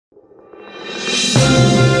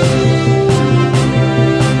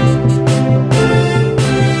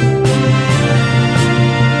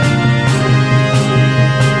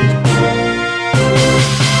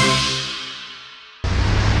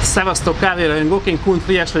Szevasztok kávérajongók, én Kun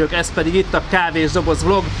Frigyes vagyok, ez pedig itt a Kávés Doboz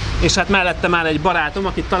vlog, és hát mellettem áll egy barátom,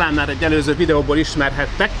 akit talán már egy előző videóból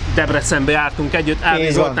ismerhettek. Debrecenbe jártunk együtt,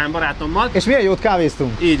 Ávi Zoltán barátommal. És milyen jót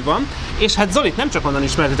kávéztunk. Így van. És hát Zolit nem csak onnan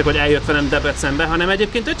ismertetek, hogy eljött velem Debrecenbe, hanem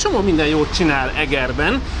egyébként egy csomó minden jót csinál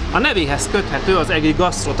Egerben. A nevéhez köthető az Egri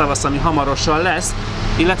Gasztro Tavasz, ami hamarosan lesz,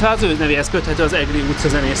 illetve az ő nevéhez köthető az Egri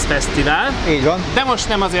Utcazenész Fesztivál. Így van. De most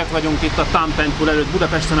nem azért vagyunk itt a Tampentul előtt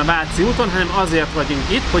Budapesten a Váci úton, hanem azért vagyunk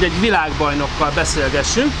itt, hogy egy világbajnokkal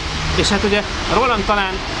beszélgessünk. És hát ugye rólam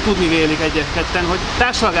talán tudni vélik egyet-ketten, hogy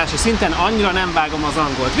társalgási szinten annyira nem vágom az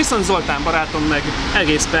angolt. Viszont Zoltán barátom meg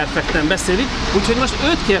egész perfekten beszélik, úgyhogy most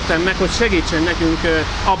őt kértem meg, hogy segítsen nekünk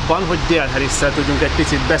abban, hogy Dél Harrisszel tudjunk egy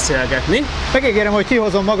picit beszélgetni. Megígérem, hogy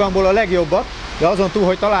kihozom magamból a legjobbat, de azon túl,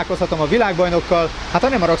 hogy találkozhatom a világbajnokkal, hát ha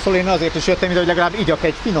nem haragszol, én azért is jöttem, hogy legalább igyak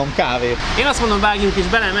egy finom kávét. Én azt mondom, vágjunk is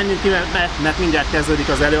bele, menjünk ki, mert mindjárt kezdődik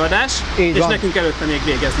az előadás, így és van. Nekünk előtte még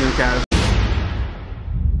végeznünk kell.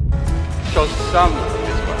 Show some of this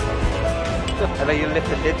one. And then you lift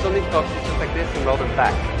the lids on these boxes just like this and roll them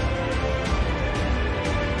back.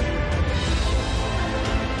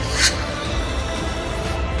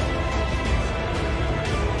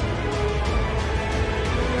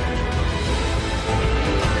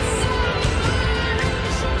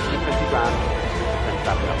 Keep 20 grams and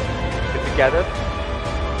tap it up. Get together.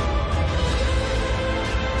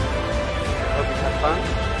 Hope you have fun.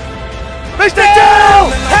 Mr.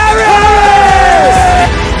 Harris!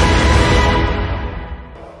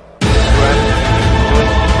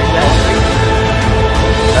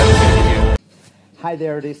 Hi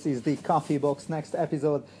there, this is the Coffee Box next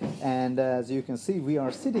episode, and as you can see, we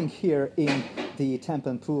are sitting here in the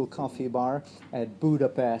Tampentul Coffee Bar at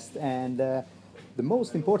Budapest, and the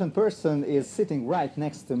most important person is sitting right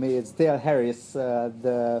next to me. It's Dél Harris,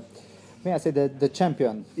 may I say the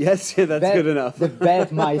champion? Yes, yeah, that's good enough. The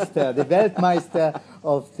Weltmeister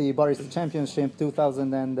of the Barista Championship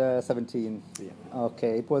 2017. Yeah.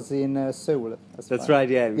 Okay, it was in Seoul. That's right,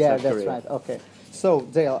 yeah. In yeah, South that's Korea. right. Okay. So,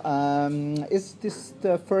 Dél, is this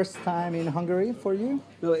the first time in Hungary for you?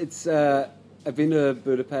 No, it's. I've been to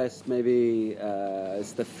Budapest maybe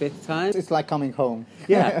it's the 5th time. It's like coming home.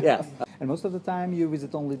 Yeah, yeah. And most of the time you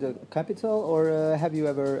visit only the capital, or have you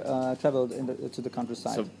ever traveled to the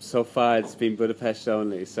countryside? So far it's been Budapest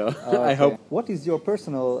only, so Okay. I hope. What is your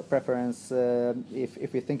personal preference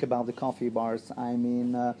if you think about the coffee bars? I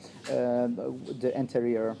mean, the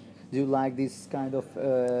interior. Do you like this kind of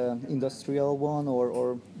industrial one,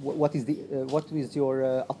 or what is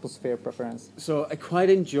your atmosphere preference? So I quite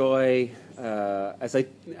enjoy as I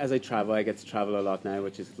travel. I get to travel a lot now,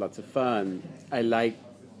 which is lots of fun. I like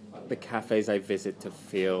the cafes I visit to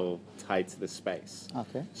feel tied to the space.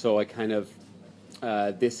 Okay. So I kind of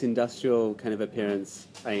this industrial kind of appearance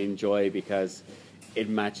I enjoy because it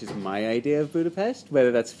matches my idea of Budapest.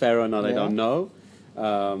 Whether that's fair or not, I don't know.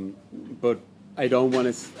 But I don't want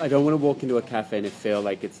to walk into a cafe and it feel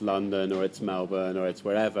like it's London or it's Melbourne or it's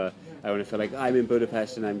wherever. I want to feel like I'm in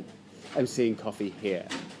Budapest and I'm seeing coffee here.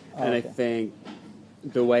 Okay. And I think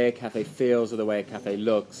the way a cafe feels or the way a cafe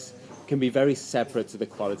looks can be very separate to the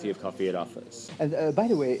quality of coffee it offers. And by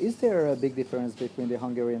the way, is there a big difference between the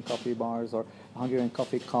Hungarian coffee bars or Hungarian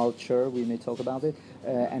coffee culture, we may talk about it,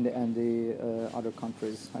 and the other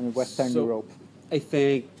countries, I mean Western Europe? I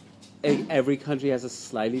think every country has a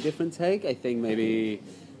slightly different take. I think maybe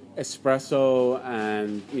espresso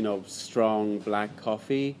and strong black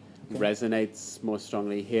coffee resonates more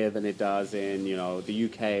strongly here than it does in the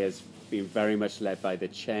UK has been very much led by the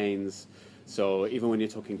chains. So even when you're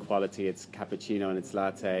talking quality, it's cappuccino and it's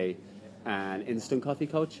latte and instant coffee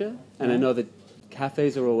culture. And I know that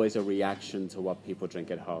cafes are always a reaction to what people drink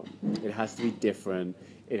at home. It has to be different.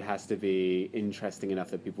 It has to be interesting enough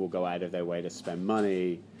that people will go out of their way to spend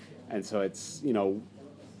money. And so it's,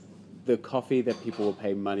 the coffee that people will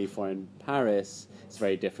pay money for in Paris is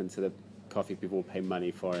very different to the coffee people will pay money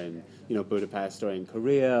for in, Budapest or in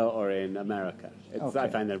Korea or in America. I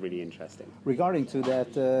find that really interesting. Regarding to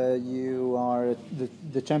that, you are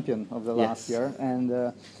the champion of the last year,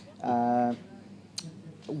 and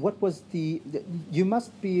what was you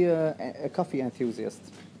must be a coffee enthusiast.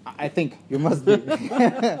 I think you must be.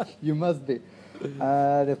 You must be.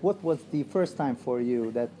 What was the first time for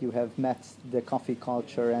you that you have met the coffee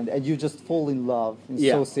culture and you just fall in love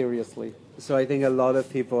so seriously? So I think a lot of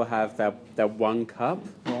people have that one cup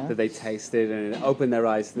that they tasted and it opened their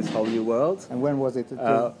eyes to this whole new world. And when was it?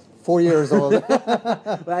 4 years old.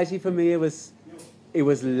 Well, actually, for me, it was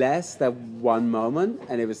less that one moment,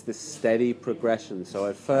 and it was this steady progression. So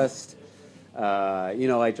at first,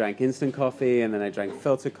 I drank instant coffee, and then I drank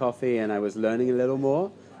filter coffee, and I was learning a little more.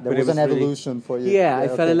 There was an evolution for you. Yeah, I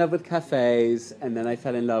fell in love with cafes, and then I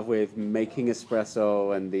fell in love with making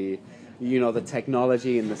espresso and the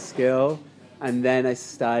technology and the skill. And then I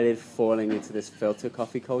started falling into this filter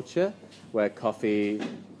coffee culture, where coffee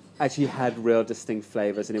actually had real distinct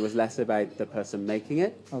flavors, and it was less about the person making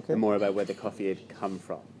it, and more about where the coffee had come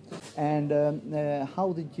from. And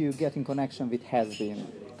how did you get in connection with Has Been?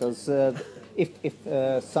 Because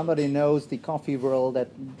if somebody knows the coffee world, that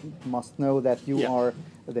must know that you are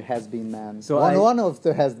the Has Been man. So one of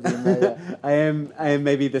the Has Been men. I am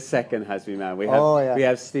maybe the second Has Been man. We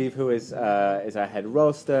have Steve, who is our head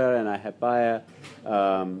roaster and our head buyer,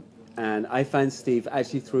 and I found Steve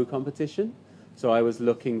actually through competition. So I was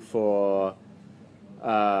looking for.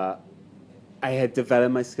 I had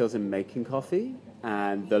developed my skills in making coffee,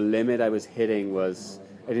 and the limit I was hitting was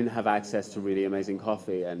I didn't have access to really amazing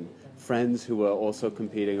coffee. And friends who were also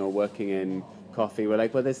competing or working in coffee were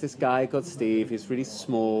like, well, there's this guy called Steve. He's really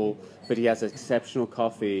small, but he has exceptional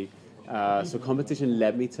coffee. So competition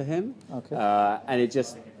led me to him. And it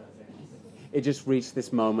just reached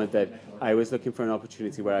this moment that I was looking for an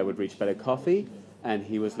opportunity where I would reach better coffee, and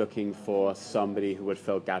he was looking for somebody who would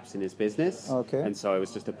fill gaps in his business. And so it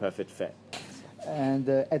was just a perfect fit. And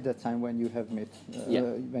at that time when you have met,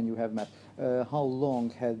 how long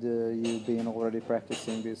had you been already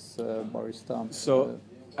practicing this barista? So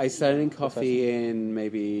I started in coffee in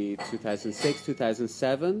maybe 2006,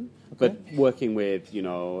 2007, but working with,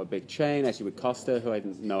 a big chain, actually with Costa, who I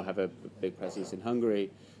know have a big presence in Hungary,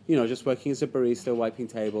 just working as a barista, wiping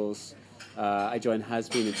tables. I joined Has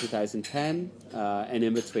Been in 2010, and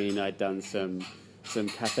in between I'd done some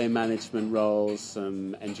cafe management roles,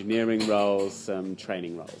 some engineering roles, some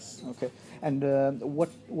training roles. And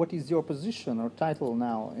what is your position or title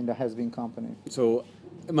now in the Has Been company? So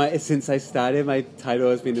since I started, my title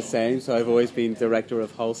has been the same. So I've always been director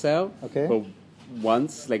of wholesale. But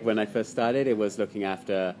once, like when I first started, it was looking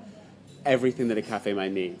after everything that a cafe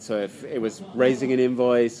might need. So if it was raising an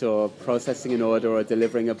invoice or processing an order or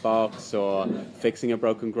delivering a box or fixing a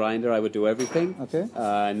broken grinder, I would do everything.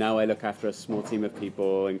 Now I look after a small team of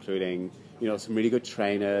people, including some really good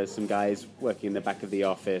trainers, some guys working in the back of the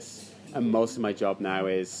office, and most of my job now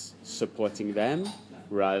is supporting them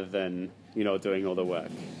rather than doing all the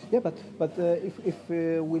work. Yeah, but if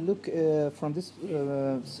we look from this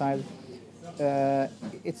side,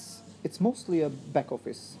 it's mostly a back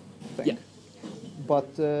office thing. But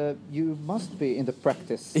you must be in the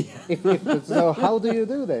practice. So how do you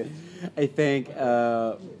do that? I think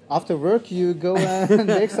after work you go and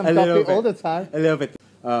make some coffee all the time. A little bit.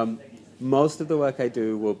 Most of the work I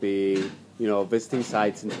do will be visiting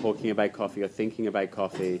sites and talking about coffee or thinking about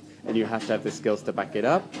coffee, and you have to have the skills to back it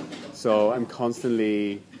up. So I'm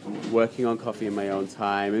constantly working on coffee in my own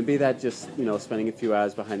time, and be that just spending a few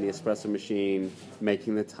hours behind the espresso machine,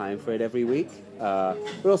 making the time for it every week.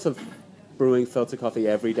 But also brewing filter coffee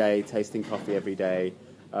every day, tasting coffee every day.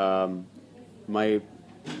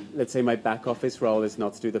 Let's say my back office role is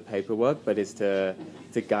not to do the paperwork, but is to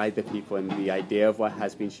guide the people in the idea of what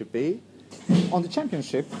Has Been should be. On the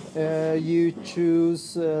championship, you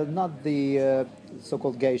choose not the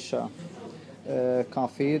so-called geisha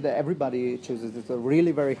coffee. Everybody chooses it, a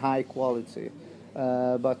really very high quality,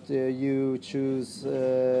 but you choose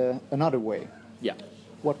another way.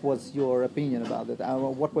 What was your opinion about it?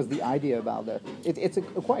 What was the idea about that? It's a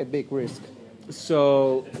quite big risk.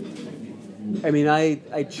 So, I mean,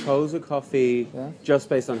 I chose a coffee just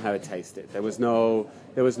based on how it tasted. There was no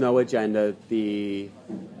agenda. The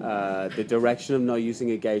direction of not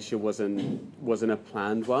using a geisha wasn't a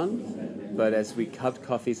planned one. But as we cupped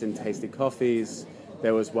coffees and tasted coffees,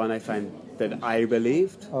 there was one I found that I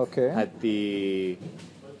believed had the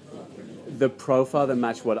profile that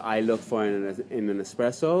matched what I look for in an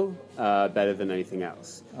espresso better than anything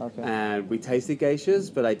else. And we tasted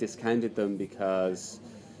geishas, but I discounted them because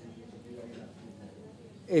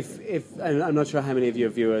and I'm not sure how many of your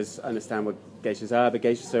viewers understand what geishas are, but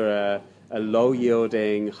geishas are a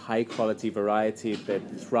low-yielding, high-quality variety that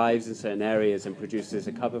thrives in certain areas and produces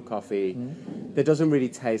a cup of coffee that doesn't really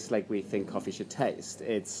taste like we think coffee should taste.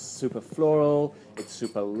 It's super floral, it's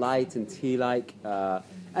super light and tea-like,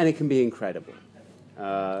 and it can be incredible.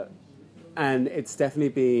 And it's definitely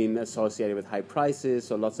been associated with high prices,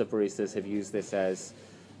 so lots of baristas have used this as,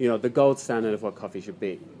 the gold standard of what coffee should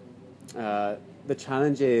be. The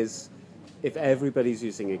challenge is, if everybody's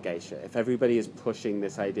using a geisha, if everybody is pushing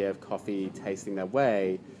this idea of coffee tasting that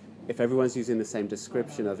way, if everyone's using the same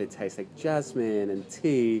description of it tastes like jasmine and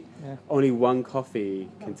tea, only one coffee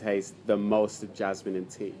can taste the most of jasmine and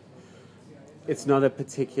tea. It's not a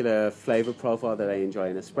particular flavor profile that I enjoy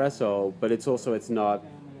in espresso, but it's not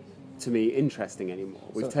to me interesting anymore.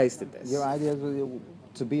 We've tasted this. Your idea was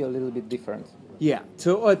to be a little bit different. Yeah,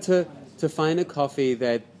 to find a coffee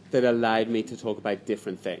that allowed me to talk about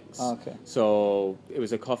different things. Okay. So it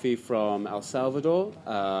was a coffee from El Salvador.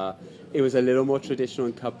 It was a little more traditional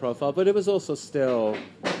in cup profile, but it was also still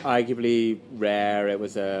arguably rare. It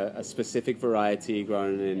was a specific variety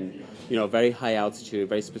grown in, very high altitude,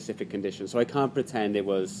 very specific conditions. So I can't pretend it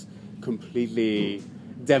was completely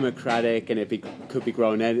democratic and could be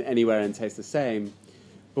grown anywhere and taste the same.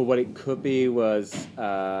 But what it could be was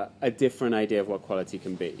a different idea of what quality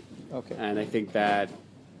can be. Okay. And I think that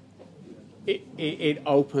it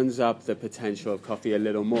opens up the potential of coffee a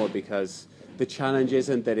little more, because the challenge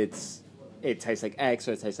isn't that it tastes like X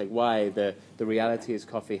or it tastes like Y. The reality is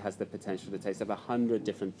coffee has the potential to taste of 100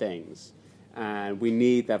 different things, and we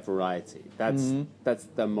need that variety. That's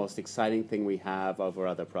the most exciting thing we have over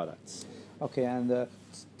other products. Okay, and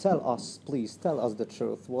please tell us the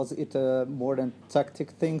truth. Was it a more than tactic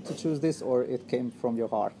thing to choose this, or it came from your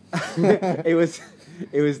heart? It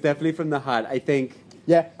was definitely from the heart. I think.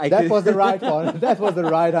 Yeah, that was the right one. That was the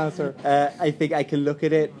right answer. I think I can look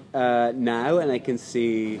at it now and I can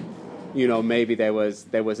see, maybe there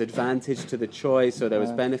was advantage to the choice or there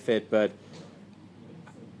was benefit, but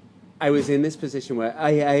I was in this position where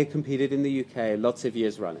I competed in the UK lots of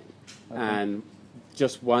years running, and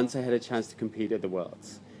just once I had a chance to compete at the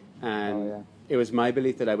Worlds, and it was my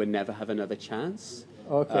belief that I would never have another chance.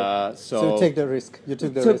 Okay, so you take the risk. You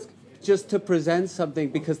took the risk. Just to present something,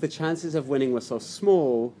 because the chances of winning were so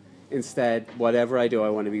small. Instead, whatever I do, I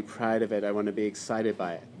want to be proud of it. I want to be excited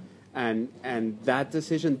by it, and that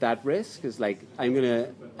decision, that risk, is like I'm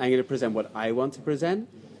gonna present what I want to present.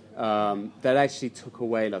 That actually took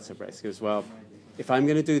away lots of risk as well. If I'm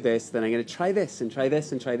going to do this, then I'm going to try this and try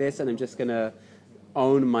this and try this, and I'm just going to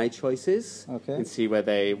own my choices and see where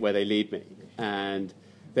they lead me. And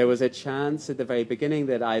there was a chance at the very beginning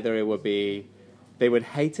that either it would be they would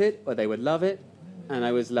hate it or they would love it, and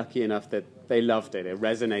I was lucky enough that they loved it. It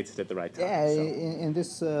resonated at the right time. Yeah, so. In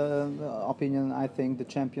this opinion, I think the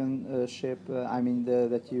championship,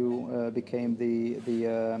 that you became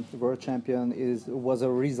the world champion was a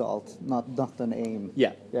result, not an aim.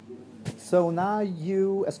 Yeah. So now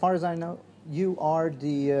you, as far as I know, you are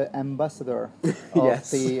the ambassador of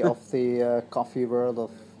Yes. of the coffee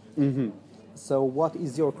world. So what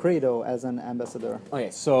is your credo as an ambassador?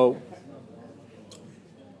 Okay, so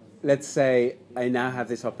let's say I now have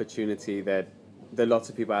this opportunity that lots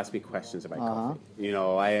of people ask me questions about coffee.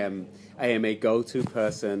 I am a go-to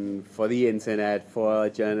person for the internet, for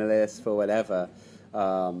journalists, for whatever.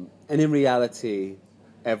 And in reality,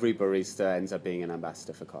 every barista ends up being an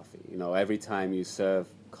ambassador for coffee. Every time you serve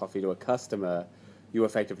coffee to a customer, you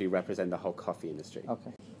effectively represent the whole coffee industry.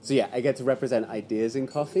 Okay. So yeah, I get to represent ideas in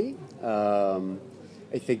coffee.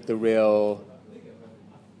 I think the real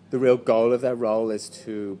goal of that role is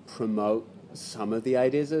to promote some of the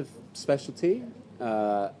ideas of specialty.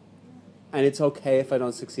 And it's okay if I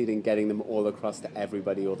don't succeed in getting them all across to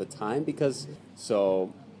everybody all the time, because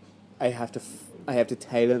I have to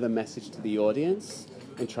tailor the message to the audience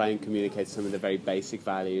and try and communicate some of the very basic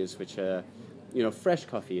values, which are, fresh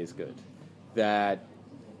coffee is good, that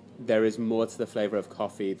there is more to the flavor of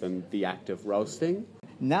coffee than the act of roasting.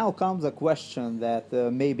 Now comes a question that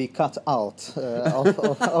may be cut out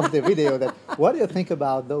of the video. That what do you think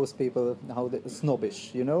about those people? How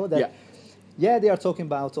snobbish, they are talking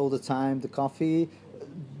about all the time the coffee.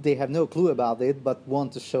 They have no clue about it, but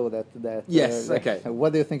want to show that. Yes. Okay.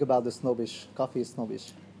 What do you think about the snobbish? Coffee is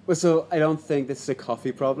snobbish. Well, so I don't think this is a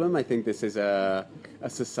coffee problem. I think this is a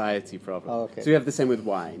society problem. Oh, okay. So you have the same with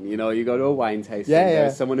wine. You go to a wine tasting. Yeah.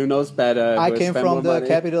 There's someone who knows better. I came from the money.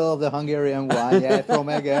 capital of the Hungarian wine. Yeah, from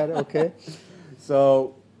Eger. Okay.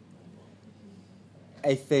 So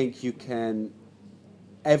I think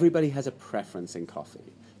everybody has a preference in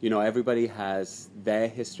coffee. Everybody has their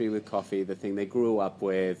history with coffee, the thing they grew up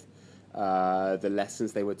with, the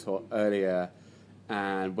lessons they were taught earlier.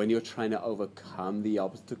 And when you're trying to overcome the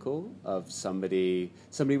obstacle of somebody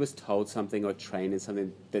was told something or trained in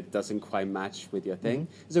something that doesn't quite match with your thing,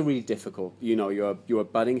 it's a really difficult. You are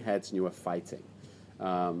butting heads and you are fighting.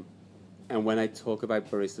 And when I talk about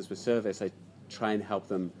baristas with service, I try and help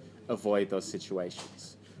them avoid those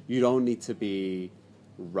situations. You don't need to be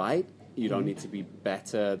right. You don't need to be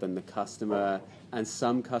better than the customer. And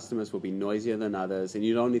some customers will be noisier than others, and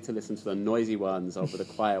you don't need to listen to the noisy ones over the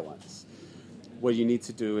quiet ones. What you need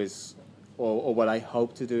to do is, or what I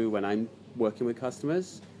hope to do when I'm working with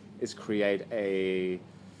customers, is create a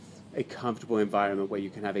comfortable environment where you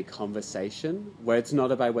can have a conversation where it's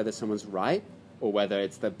not about whether someone's right or whether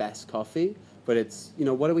it's the best coffee, but it's, you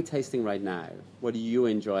know, what are we tasting right now? What are you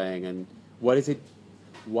enjoying? And what is it,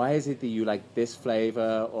 why is it that you like this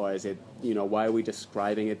flavor? Or is it, you know, why are we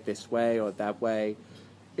describing it this way or that way?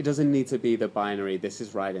 It doesn't need to be the binary, this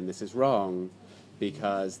is right and this is wrong,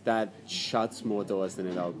 because that shuts more doors than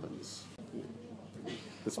it opens.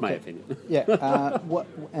 That's my opinion. Yeah.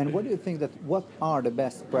 What do you think what are the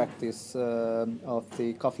best practice of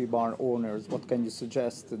the coffee bar owners? What can you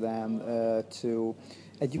suggest to them to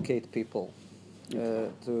educate people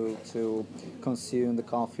to consume the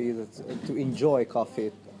coffee, to enjoy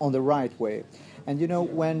coffee on the right way? And you know,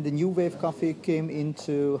 when the new wave coffee came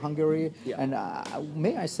into Hungary, and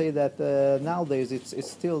may I say that nowadays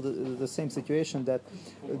it's still the same situation, that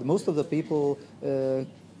most of the people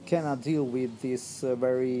cannot deal with this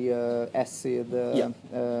very acid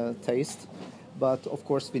taste. But of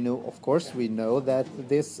course we know that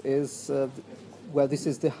this is this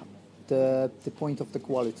is the point of the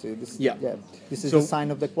quality. This is the sign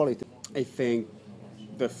of the quality. I think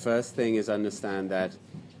the first thing is understand that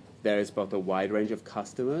there is both a wide range of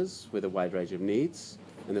customers with a wide range of needs,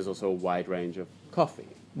 and there's also a wide range of coffee.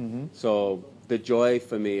 Mm-hmm. So the joy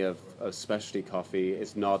for me of specialty coffee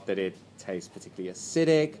is not that it tastes particularly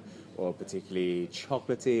acidic or particularly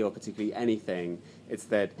chocolatey or particularly anything. It's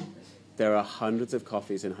that there are hundreds of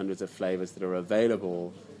coffees and hundreds of flavors that are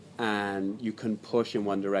available, and you can push in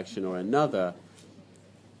one direction or another.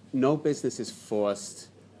 No business is forced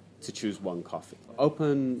to choose one coffee.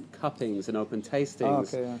 Open cuppings and open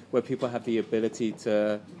tastings where people have the ability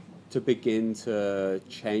to begin to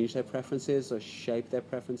change their preferences or shape their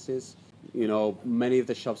preferences. You know, many of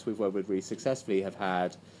the shops we've worked with really successfully have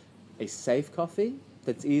had a safe coffee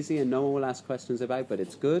that's easy and no one will ask questions about, but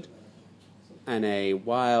it's good, and a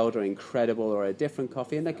wild or incredible or a different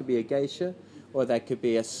coffee, and that could be a geisha, or that could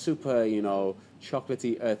be a super, you know,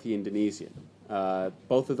 chocolatey, earthy Indonesian.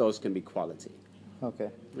 Both of those can be quality.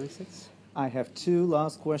 Okay. Makes sense? I have two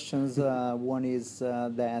last questions. One is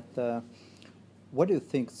what do you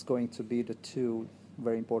think is going to be the two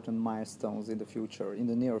very important milestones in the future, in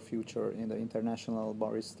the near future, in the international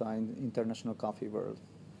barista, in international coffee world?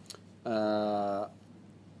 I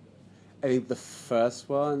think the first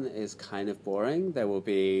one is kind of boring. There will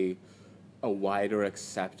be a wider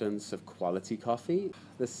acceptance of quality coffee.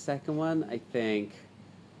 The second one, I think,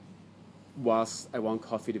 whilst I want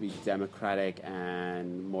coffee to be democratic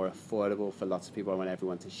and more affordable for lots of people, I want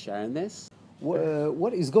everyone to share in this.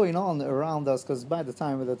 What is going on around us? Because by the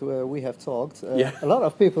time that we have talked, a lot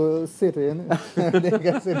of people sit in.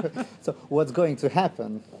 So what's going to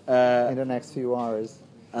happen in the next few hours?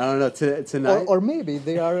 I don't know, tonight? Or maybe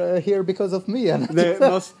they are here because of me.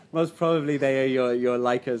 Most probably they are your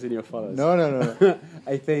likers and your followers. No.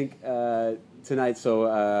 I think tonight, so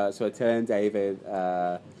Attila and David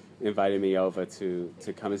invited me over to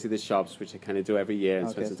come and see the shops, which I kind of do every year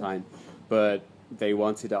and spend some time. But they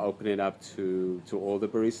wanted to open it up to all the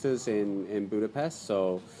baristas in Budapest.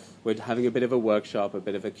 So we're having a bit of a workshop, a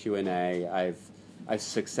bit of a Q&A. I've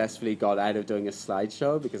successfully got out of doing a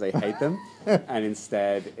slideshow because I hate them, and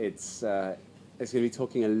instead it's going to be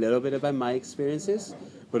talking a little bit about my experiences,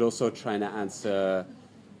 but also trying to answer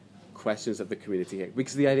questions of the community here.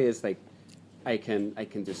 Because the idea is, like, I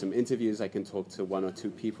can do some interviews, I can talk to one or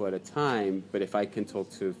two people at a time, but if I can talk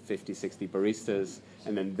to 50, 60 baristas,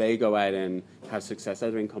 and then they go out and have success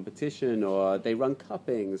either in competition or they run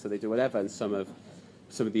cuppings or they do whatever, and some of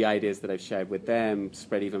the ideas that I've shared with them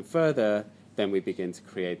spread even further, then we begin to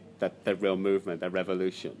create that real movement, that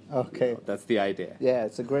revolution. Okay. You know, that's the idea. Yeah,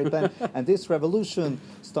 it's a great plan. And this revolution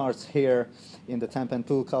starts here in the Temp and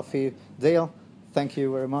Pool Coffee. Dale, thank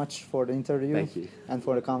you very much for the interview. Thank you. And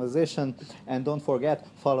for the conversation. And don't forget,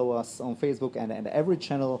 follow us on Facebook and every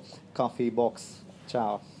channel, Coffee Box.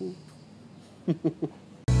 Ciao.